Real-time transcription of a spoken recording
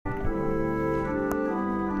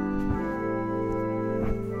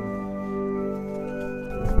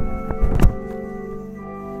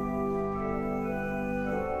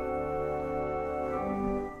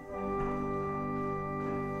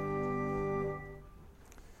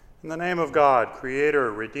In the name of God,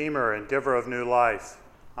 Creator, Redeemer, and Giver of new life.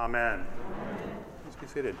 Amen. Please be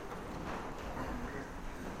seated.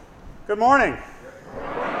 Good morning.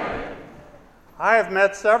 I have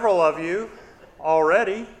met several of you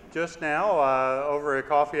already just now over a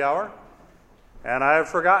coffee hour, and I have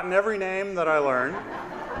forgotten every name that I learned.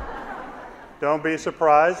 Don't be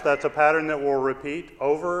surprised. That's a pattern that will repeat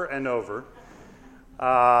over and over.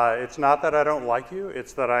 It's not that I don't like you,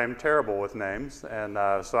 it's that I'm terrible with names, and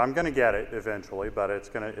so I'm going to get it eventually, but it's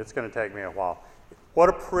going to take me a while. What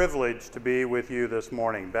a privilege to be with you this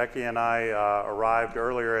morning. Becky and I arrived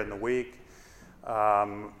earlier in the week.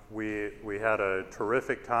 We had a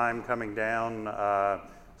terrific time coming down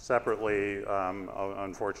separately,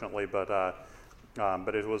 unfortunately, but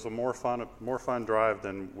it was a more fun drive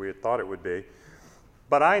than we had thought it would be.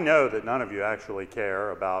 But I know that none of you actually care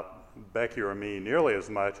about Becky or me nearly as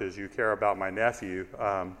much as you care about my nephew.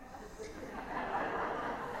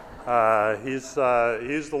 He's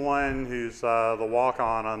the one who's the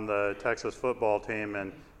walk-on the Texas football team,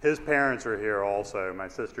 and his parents are here also. My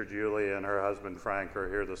sister Julie and her husband Frank are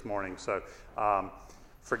here this morning. So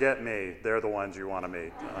forget me; they're the ones you want to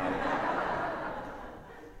meet.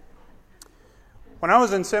 When I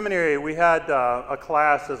was in seminary, we had a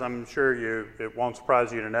class, as I'm sure it won't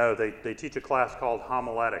surprise you to know, they teach a class called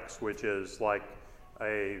homiletics, which is like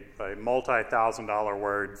a multi-$1,000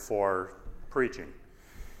 word for preaching.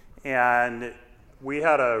 And we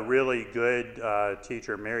had a really good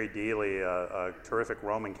teacher, Mary Deely, a terrific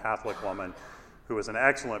Roman Catholic woman who was an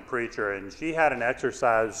excellent preacher, and she had an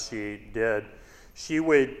exercise she did. She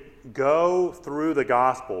would go through the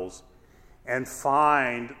Gospels and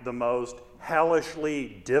find the most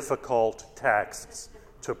hellishly difficult texts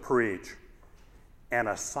to preach and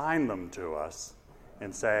assign them to us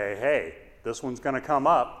and say, hey, this one's going to come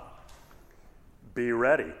up. Be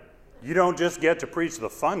ready. You don't just get to preach the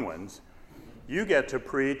fun ones. You get to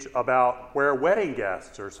preach about where wedding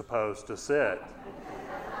guests are supposed to sit.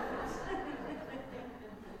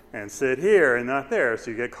 And sit here and not there. So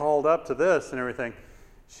you get called up to this and everything.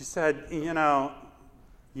 She said,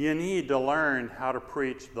 you need to learn how to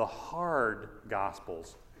preach the hard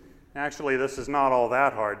Gospels. Actually, this is not all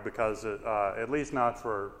that hard because, at least not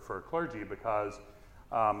for clergy, because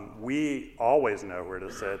we always know where to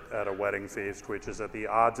sit at a wedding feast, which is at the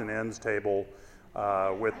odds and ends table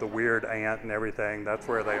with the weird aunt and everything. That's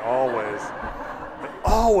where they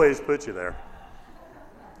always put you there.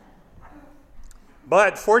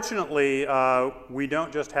 But fortunately, we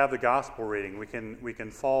don't just have the gospel reading. We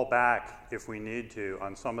can fall back if we need to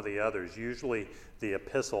on some of the others. Usually the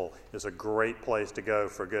epistle is a great place to go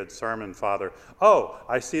for good sermon fodder. Oh,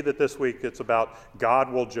 I see that this week it's about God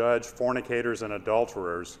will judge fornicators and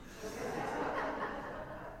adulterers.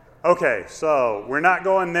 Okay, so we're not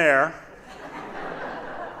going there.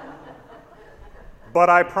 But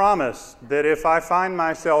I promise that if I find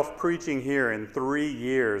myself preaching here in 3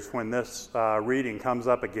 years when this reading comes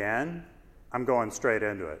up again, I'm going straight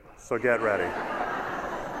into it. So get ready.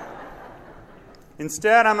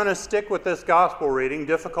 Instead, I'm going to stick with this gospel reading,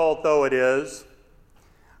 difficult though it is.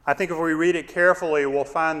 I think if we read it carefully, we'll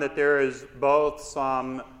find that there is both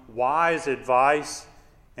some wise advice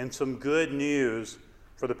and some good news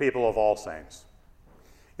for the people of All Saints.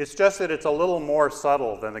 It's just that it's a little more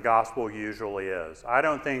subtle than the gospel usually is. I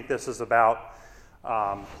don't think this is about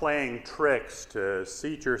playing tricks to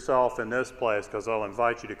seat yourself in this place because they'll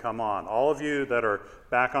invite you to come on. All of you that are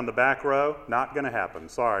back on the back row, not going to happen.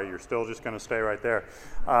 Sorry, you're still just going to stay right there.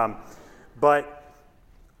 But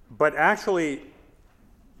actually,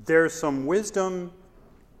 there's some wisdom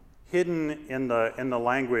hidden in the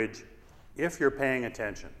language if you're paying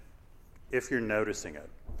attention, if you're noticing it.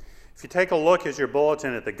 If you take a look at your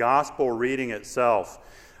bulletin at the gospel reading itself,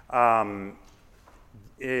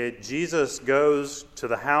 Jesus goes to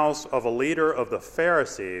the house of a leader of the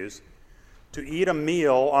Pharisees to eat a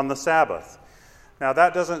meal on the Sabbath. Now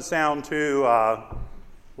that doesn't sound too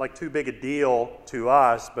big a deal to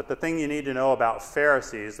us, but the thing you need to know about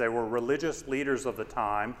Pharisees, they were religious leaders of the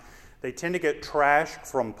time. They tend to get trashed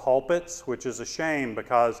from pulpits, which is a shame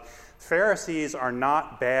because Pharisees are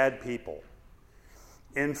not bad people.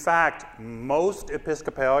 In fact, most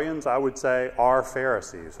Episcopalians, I would say, are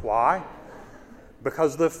Pharisees. Why?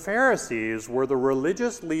 Because the Pharisees were the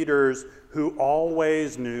religious leaders who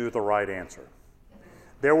always knew the right answer.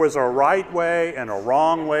 There was a right way and a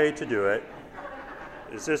wrong way to do it.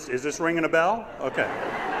 Is this ringing a bell? Okay.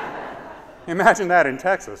 Imagine that in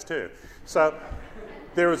Texas, too. So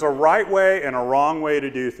there was a right way and a wrong way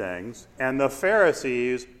to do things, and the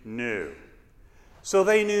Pharisees knew. So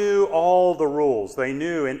they knew all the rules. They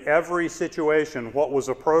knew in every situation what was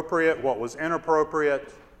appropriate, what was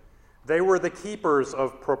inappropriate. They were the keepers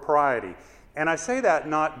of propriety. And I say that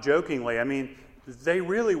not jokingly. I mean, they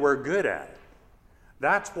really were good at it.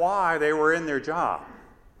 That's why they were in their job.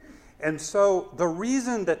 And so the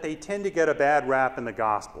reason that they tend to get a bad rap in the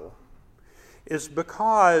gospel is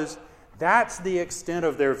because that's the extent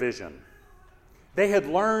of their vision. They had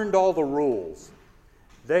learned all the rules.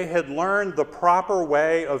 They had learned the proper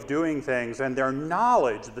way of doing things, and their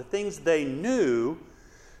knowledge, the things they knew,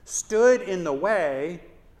 stood in the way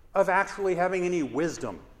of actually having any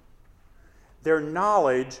wisdom. Their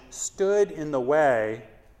knowledge stood in the way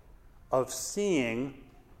of seeing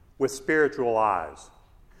with spiritual eyes.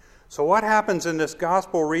 So what happens in this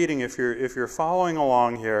gospel reading, if you're following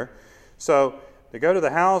along here? So they go to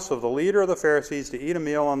the house of the leader of the Pharisees to eat a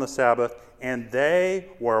meal on the Sabbath, and they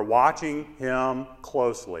were watching him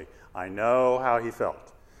closely. I know how he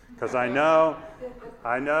felt, because I know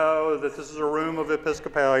that this is a room of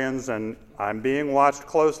Episcopalians, and I'm being watched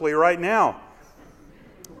closely right now.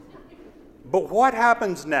 But what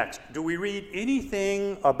happens next? Do we read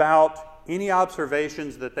anything about any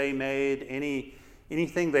observations that they made,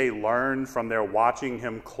 anything they learned from their watching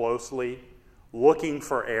him closely, looking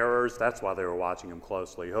for errors? That's why they were watching him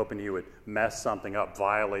closely, hoping he would mess something up,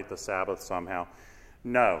 violate the Sabbath somehow.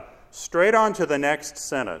 No. Straight on to the next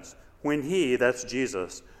sentence. When he, that's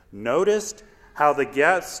Jesus, noticed how the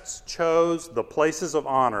guests chose the places of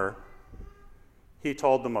honor, he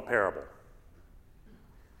told them a parable.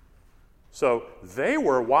 So they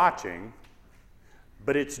were watching,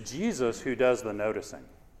 but it's Jesus who does the noticing.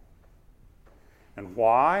 And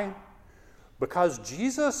why? Because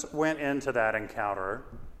Jesus went into that encounter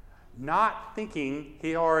not thinking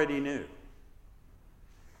he already knew.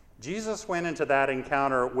 Jesus went into that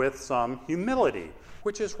encounter with some humility,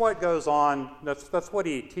 which is what goes on. That's what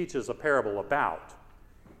he teaches a parable about,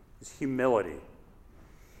 is humility.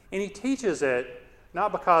 And he teaches it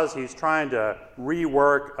not because he's trying to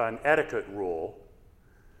rework an etiquette rule,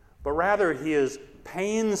 but rather he is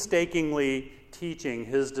painstakingly teaching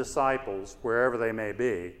his disciples, wherever they may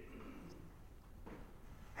be,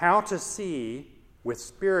 how to see with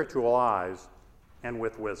spiritual eyes and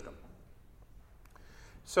with wisdom.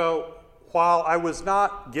 So, while I was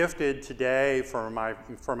not gifted today for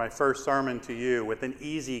my first sermon to you with an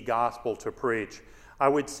easy gospel to preach, I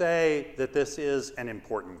would say that this is an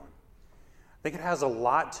important one. I think it has a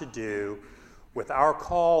lot to do with our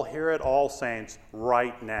call here at All Saints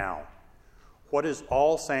right now. What is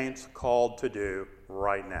All Saints called to do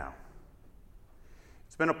right now?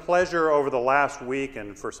 It's been a pleasure over the last week,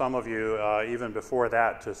 and for some of you even before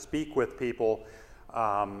that, to speak with people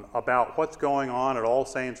about what's going on at All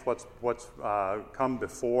Saints, what's come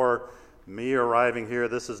before me arriving here.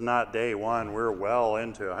 This is not day one. We're well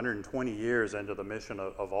into 120 years into the mission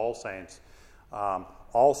of All Saints.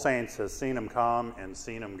 All Saints has seen him come and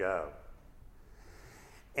seen him go.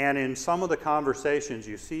 And in some of the conversations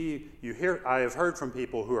you hear, I have heard from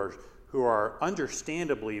people who are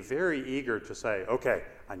understandably very eager to say, okay,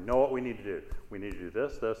 I know what we need to do. We need to do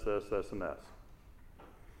this, this, this, this, and this.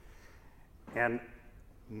 And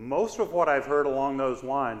most of what I've heard along those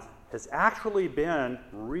lines has actually been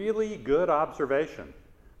really good observation.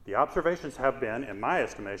 The observations have been, in my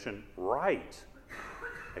estimation, right.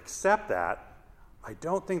 Except that I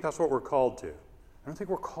don't think that's what we're called to. I don't think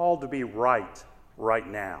we're called to be right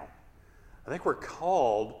now. I think we're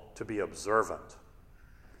called to be observant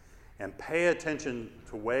and pay attention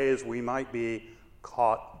to ways we might be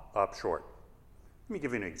caught up short. Let me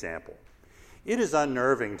give you an example. It is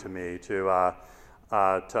unnerving to me to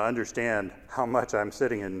understand how much I'm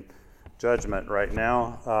sitting in judgment right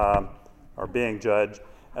now, or being judged,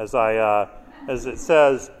 as it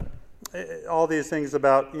says all these things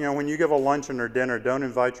about, when you give a luncheon or dinner, don't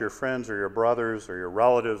invite your friends or your brothers or your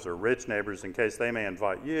relatives or rich neighbors in case they may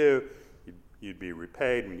invite you. You'd be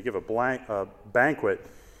repaid. When you give a banquet,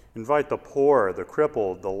 invite the poor, the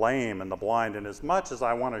crippled, the lame, and the blind. And as much as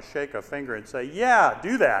I want to shake a finger and say, yeah,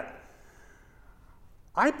 do that,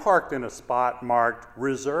 I parked in a spot marked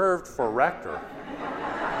reserved for rector.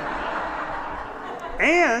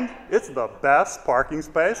 And it's the best parking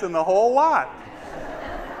space in the whole lot.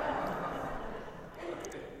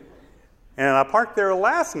 And I parked there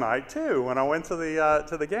last night too when I went to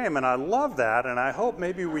the game, and I love that. And I hope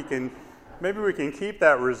maybe we can keep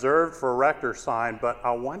that reserved for rector sign. But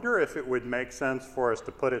I wonder if it would make sense for us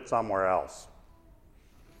to put it somewhere else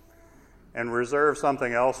and reserve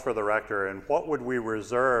something else for the rector. And what would we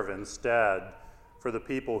reserve instead for the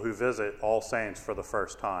people who visit All Saints for the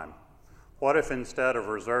first time? What if instead of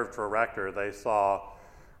reserved for rector, they saw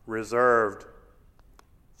reserved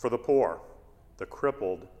for the poor, the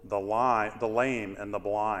crippled, the lame, and the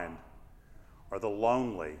blind, or the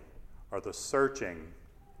lonely, or the searching,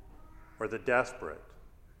 or the desperate,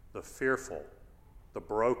 the fearful, the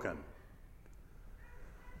broken.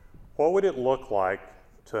 What would it look like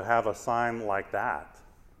to have a sign like that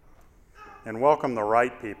and welcome the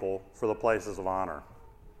right people for the places of honor?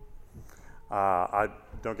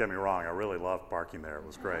 Don't get me wrong, I really loved parking there. It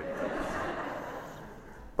was great.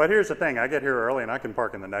 But here's the thing, I get here early and I can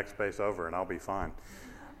park in the next space over and I'll be fine.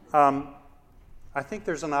 I think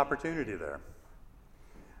there's an opportunity there.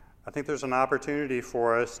 I think there's an opportunity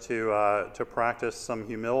for us to practice some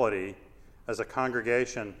humility as a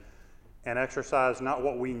congregation and exercise not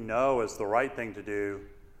what we know is the right thing to do,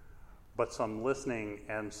 but some listening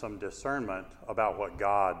and some discernment about what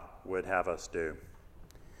God would have us do.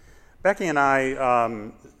 Becky and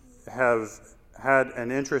I have had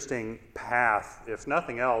an interesting path, if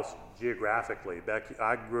nothing else, geographically.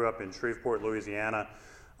 I grew up in Shreveport, Louisiana,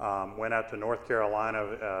 went out to North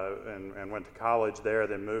Carolina and went to college there,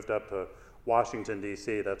 then moved up to Washington,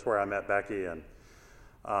 D.C. That's where I met Becky, and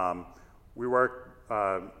we worked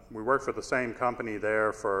for the same company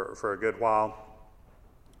there for a good while.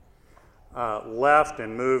 Left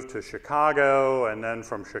and moved to Chicago, and then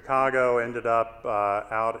from Chicago ended up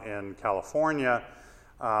out in California.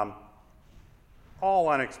 All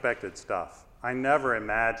unexpected stuff. I never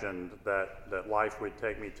imagined that life would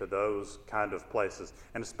take me to those kind of places,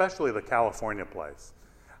 and especially the California place.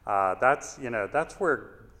 That's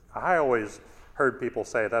where I always heard people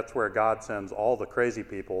say that's where God sends all the crazy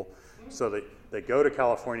people, so that they go to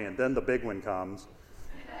California and then the big one comes.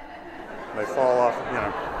 They fall off,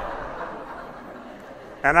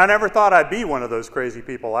 And I never thought I'd be one of those crazy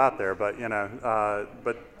people out there, but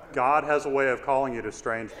God has a way of calling you to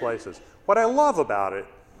strange places. What I love about it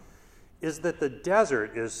is that the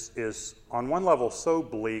desert is on one level so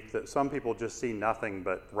bleak that some people just see nothing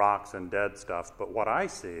but rocks and dead stuff. But what I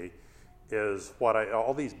see is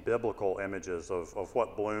all these biblical images of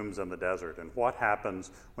what blooms in the desert and what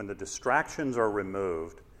happens when the distractions are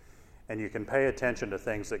removed and you can pay attention to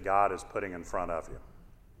things that God is putting in front of you.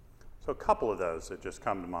 So a couple of those that just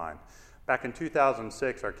come to mind. Back in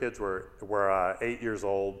 2006, our kids were 8 years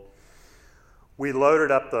old. We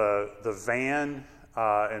loaded up the van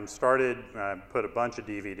and started, put a bunch of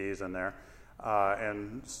DVDs in there,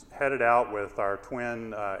 and headed out with our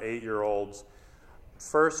twin 8-year-olds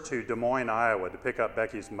first to Des Moines, Iowa to pick up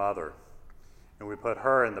Becky's mother. And we put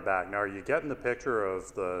her in the back. Now, are you getting the picture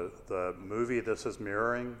of the movie this is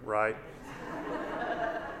mirroring, right?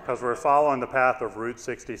 Because we're following the path of Route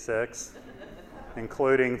 66,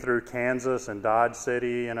 including through Kansas and Dodge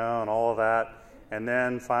City, and all of that. And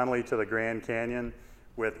then finally to the Grand Canyon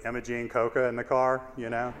with Imogene Coca in the car,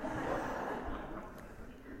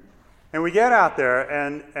 And we get out there,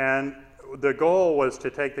 and the goal was to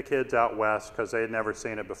take the kids out west because they had never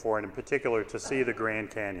seen it before, and in particular to see the Grand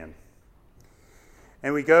Canyon.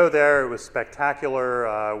 And we go there. It was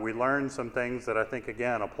spectacular. We learned some things that I think,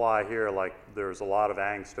 again, apply here, like there's a lot of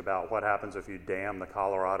angst about what happens if you dam the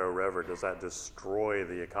Colorado River. Does that destroy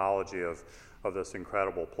the ecology of this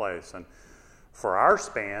incredible place? And for our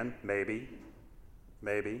span, maybe.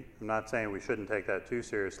 I'm not saying we shouldn't take that too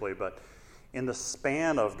seriously, but in the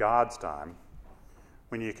span of God's time,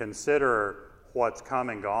 when you consider what's come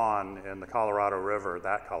and gone in the Colorado River,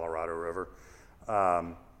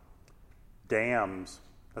 dams,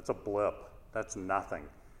 that's a blip. That's nothing.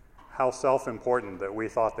 How self-important that we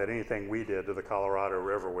thought that anything we did to the Colorado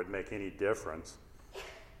River would make any difference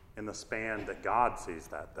in the span that God sees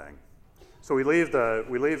that thing. So we leave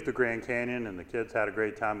the Grand Canyon, and the kids had a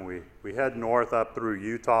great time. We head north up through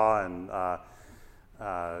Utah and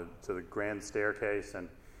to the Grand Staircase,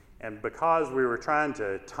 and because we were trying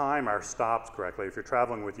to time our stops correctly, if you're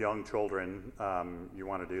traveling with young children, you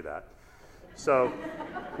want to do that. So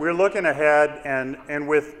we're looking ahead, and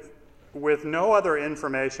with no other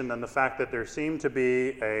information than the fact that there seemed to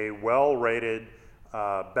be a well-rated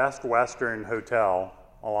Best Western hotel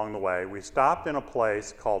along the way, we stopped in a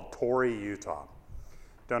place called Torrey, Utah.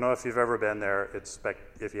 Don't know if you've ever been there.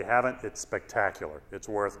 If you haven't, it's spectacular. It's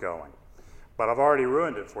worth going. But I've already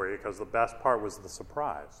ruined it for you because the best part was the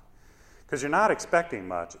surprise. Because you're not expecting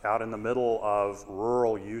much out in the middle of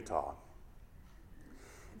rural Utah.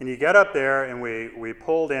 And you get up there, and we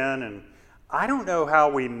pulled in, and I don't know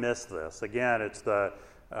how we missed this. Again, it's the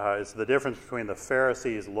difference between the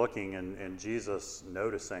Pharisees looking and Jesus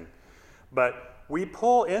noticing. But we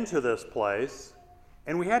pull into this place,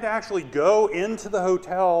 and we had to actually go into the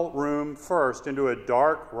hotel room first, into a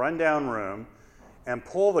dark, rundown room, and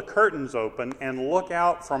pull the curtains open and look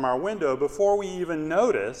out from our window before we even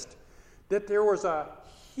noticed that there was a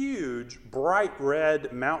huge, bright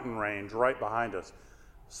red mountain range right behind us.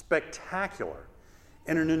 Spectacular.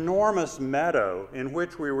 in an enormous meadow in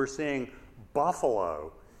which we were seeing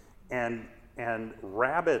buffalo and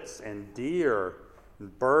rabbits and deer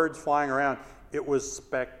and birds flying around. It was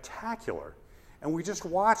spectacular. And we just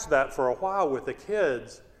watched that for a while with the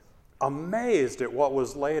kids, amazed at what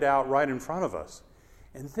was laid out right in front of us.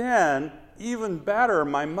 And then, even better,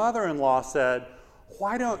 my mother-in-law said,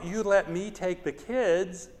 "Why don't you let me take the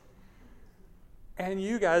kids and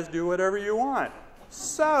you guys do whatever you want?"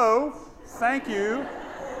 So, thank you.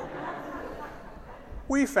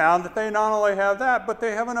 We found that they not only have that, but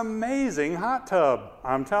they have an amazing hot tub.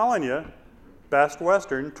 I'm telling you, Best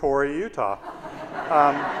Western, Torrey, Utah.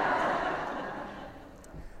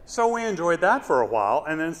 So we enjoyed that for a while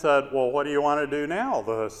and then said, well, what do you want to do now?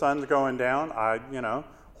 The sun's going down.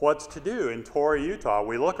 What's to do in Torrey, Utah?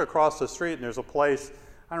 We look across the street and there's a place,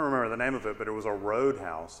 I don't remember the name of it, but it was a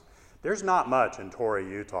roadhouse. There's not much in Torrey,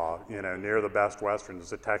 Utah, near the Best Western.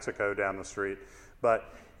 There's a Texaco down the street.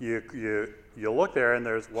 But you look there and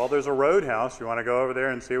there's a roadhouse. You want to go over there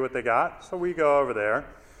and see what they got? So we go over there.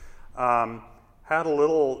 Had a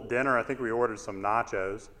little dinner. I think we ordered some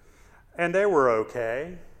nachos. And they were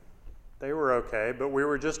okay. But we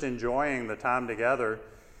were just enjoying the time together.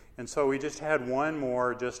 And so we just had one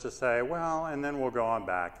more just to say, well, and then we'll go on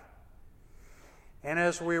back. And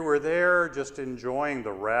as we were there just enjoying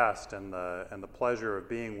the rest and the pleasure of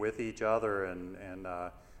being with each other and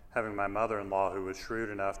having my mother-in-law, who was shrewd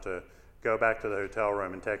enough to go back to the hotel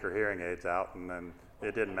room and take her hearing aids out, and then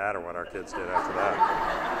it didn't matter what our kids did after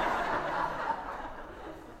that.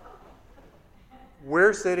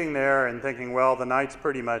 We're sitting there and thinking, well, the night's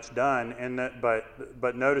pretty much done,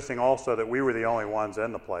 but noticing also that we were the only ones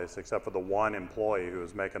in the place except for the one employee who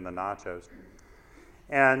was making the nachos.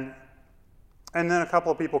 And then a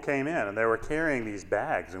couple of people came in, and they were carrying these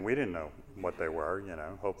bags, and we didn't know what they were,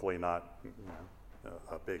 hopefully not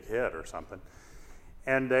a big hit or something.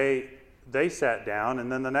 And they sat down,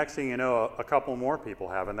 and then the next thing you know, a couple more people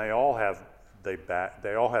have, and they all have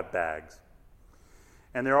bags.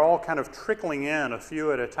 And they're all kind of trickling in a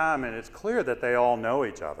few at a time, and it's clear that they all know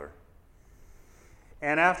each other.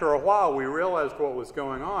 And after a while, we realized what was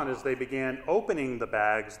going on as they began opening the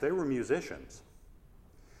bags. They were musicians.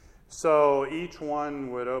 So each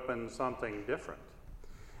one would open something different.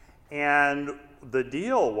 And the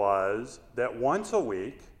deal was that once a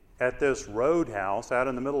week at this roadhouse out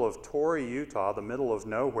in the middle of Torrey, Utah, the middle of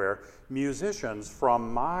nowhere, musicians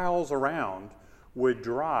from miles around would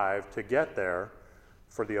drive to get there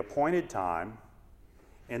for the appointed time,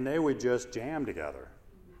 and they would just jam together.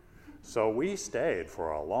 So we stayed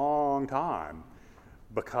for a long time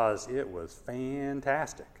because it was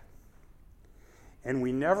fantastic. And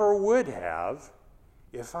we never would have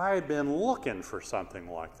if I had been looking for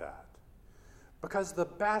something like that. Because the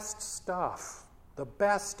best stuff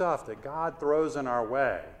that God throws in our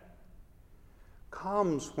way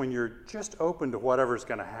comes when you're just open to whatever's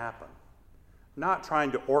going to happen, not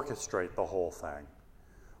trying to orchestrate the whole thing,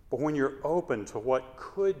 but when you're open to what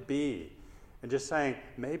could be and just saying,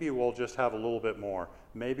 maybe we'll just have a little bit more,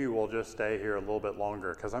 maybe we'll just stay here a little bit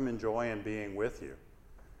longer because I'm enjoying being with you.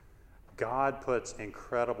 God puts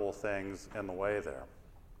incredible things in the way there.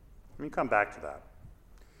 Let me come back to that.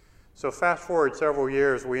 So fast forward several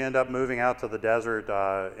years, we end up moving out to the desert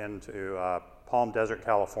into Palm Desert,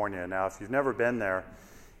 California. Now, if you've never been there,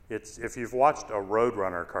 if you've watched a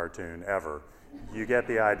Roadrunner cartoon ever, you get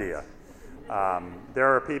the idea. There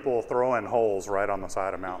are people throwing holes right on the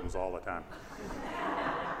side of mountains all the time.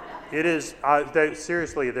 It is,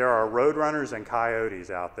 seriously, there are roadrunners and coyotes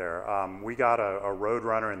out there. We got a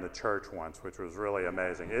roadrunner in the church once, which was really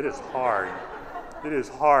amazing. It is hard. It is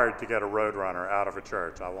hard to get a roadrunner out of a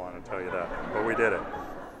church, I want to tell you that, but we did it.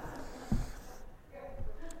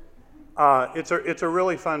 It's a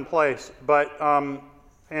really fun place, but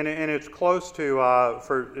and it's close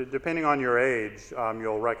to, depending on your age,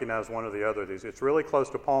 you'll recognize one or the other of these. It's really close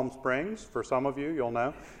to Palm Springs. For some of you, you'll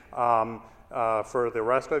know. For the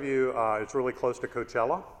rest of you, it's really close to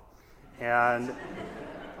Coachella, and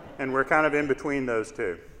we're kind of in between those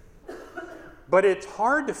two. But it's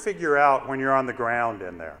hard to figure out when you're on the ground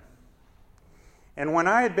in there. And when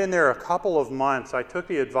I had been there a couple of months, I took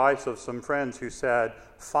the advice of some friends who said,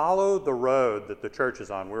 follow the road that the church is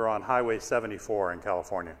on. We were on Highway 74 in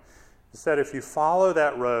California. They said if you follow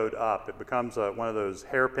that road up, it becomes one of those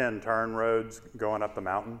hairpin turn roads going up the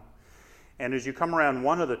mountain. And as you come around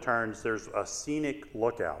one of the turns, there's a scenic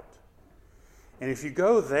lookout. And if you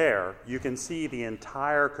go there, you can see the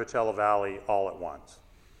entire Coachella Valley all at once.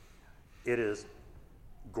 It is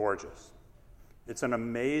gorgeous. It's an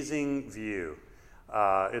amazing view.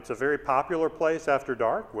 It's a very popular place after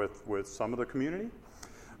dark with some of the community.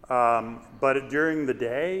 But during the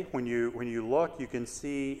day, when you look, you can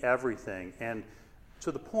see everything. And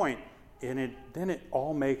to the point, then it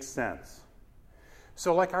all makes sense.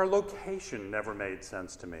 So like our location never made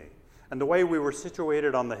sense to me. And the way we were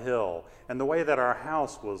situated on the hill, and the way that our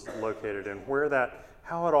house was located, and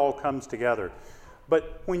how it all comes together.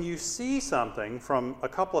 But when you see something from a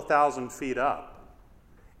couple of thousand feet up,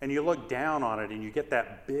 and you look down on it and you get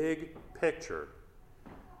that big picture,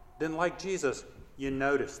 then like Jesus, you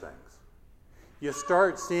notice things. You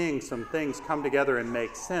start seeing some things come together and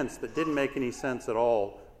make sense that didn't make any sense at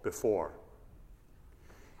all before.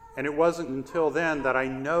 And it wasn't until then that I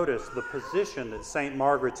noticed the position that St.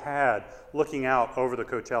 Margaret's had looking out over the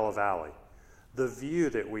Coachella Valley, the view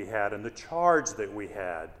that we had and the charge that we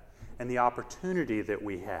had and the opportunity that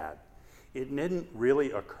we had. It didn't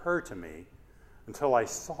really occur to me until I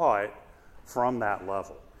saw it from that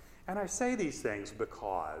level. And I say these things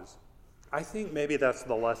because I think maybe that's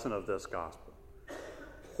the lesson of this gospel.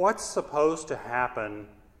 What's supposed to happen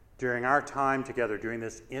during our time together, during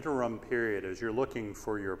this interim period as you're looking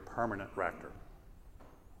for your permanent rector?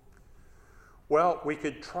 Well, we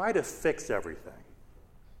could try to fix everything,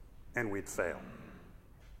 and we'd fail.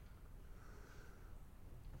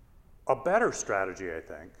 A better strategy, I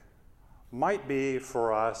think, might be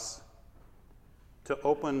for us to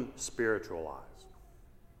open spiritual eyes,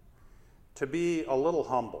 to be a little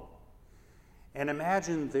humble, and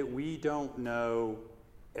imagine that we don't know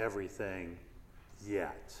everything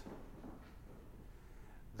yet.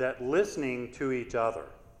 That listening to each other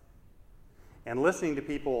and listening to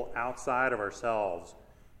people outside of ourselves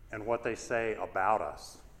and what they say about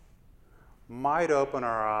us might open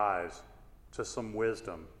our eyes to some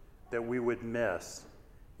wisdom that we would miss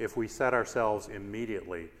if we set ourselves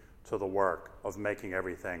immediately to the work of making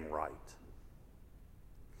everything right.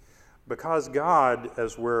 Because God,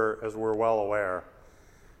 as we're well aware,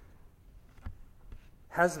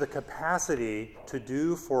 has the capacity to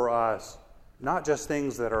do for us not just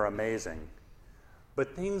things that are amazing,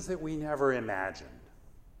 but things that we never imagined.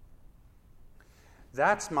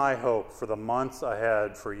 That's my hope for the months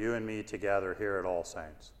ahead for you and me together here at All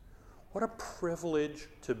Saints. What a privilege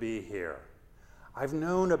to be here. I've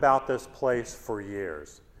known about this place for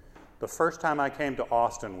years. The first time I came to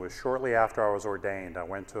Austin was shortly after I was ordained. I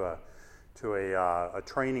went to a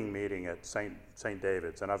training meeting at St.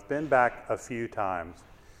 David's, and I've been back a few times.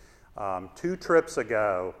 2 trips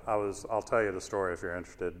ago, I'll tell you the story if you're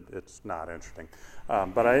interested. It's not interesting.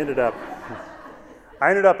 But I ended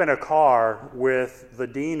up in a car with the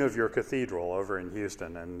dean of your cathedral over in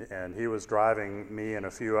Houston, and he was driving me and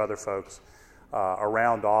a few other folks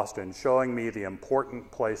around Austin, showing me the important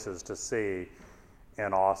places to see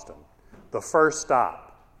in Austin. The first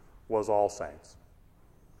stop was All Saints.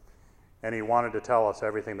 And he wanted to tell us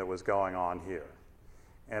everything that was going on here.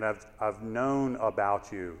 And I've known about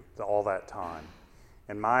you all that time.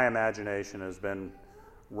 And my imagination has been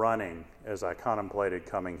running as I contemplated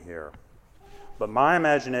coming here. But my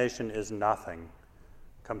imagination is nothing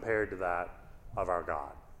compared to that of our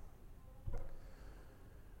God.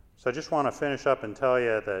 So I just want to finish up and tell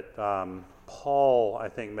you that Paul, I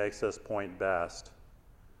think, makes this point best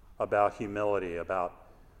about humility, about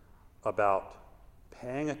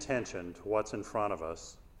paying attention to what's in front of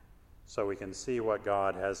us so we can see what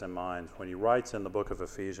God has in mind when he writes in the book of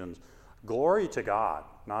Ephesians, glory to God,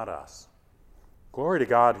 not us. Glory to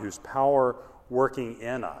God whose power working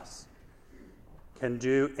in us can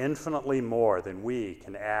do infinitely more than we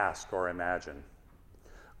can ask or imagine.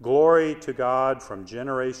 Glory to God from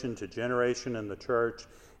generation to generation in the church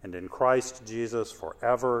and in Christ Jesus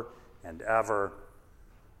forever and ever.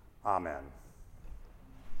 Amen.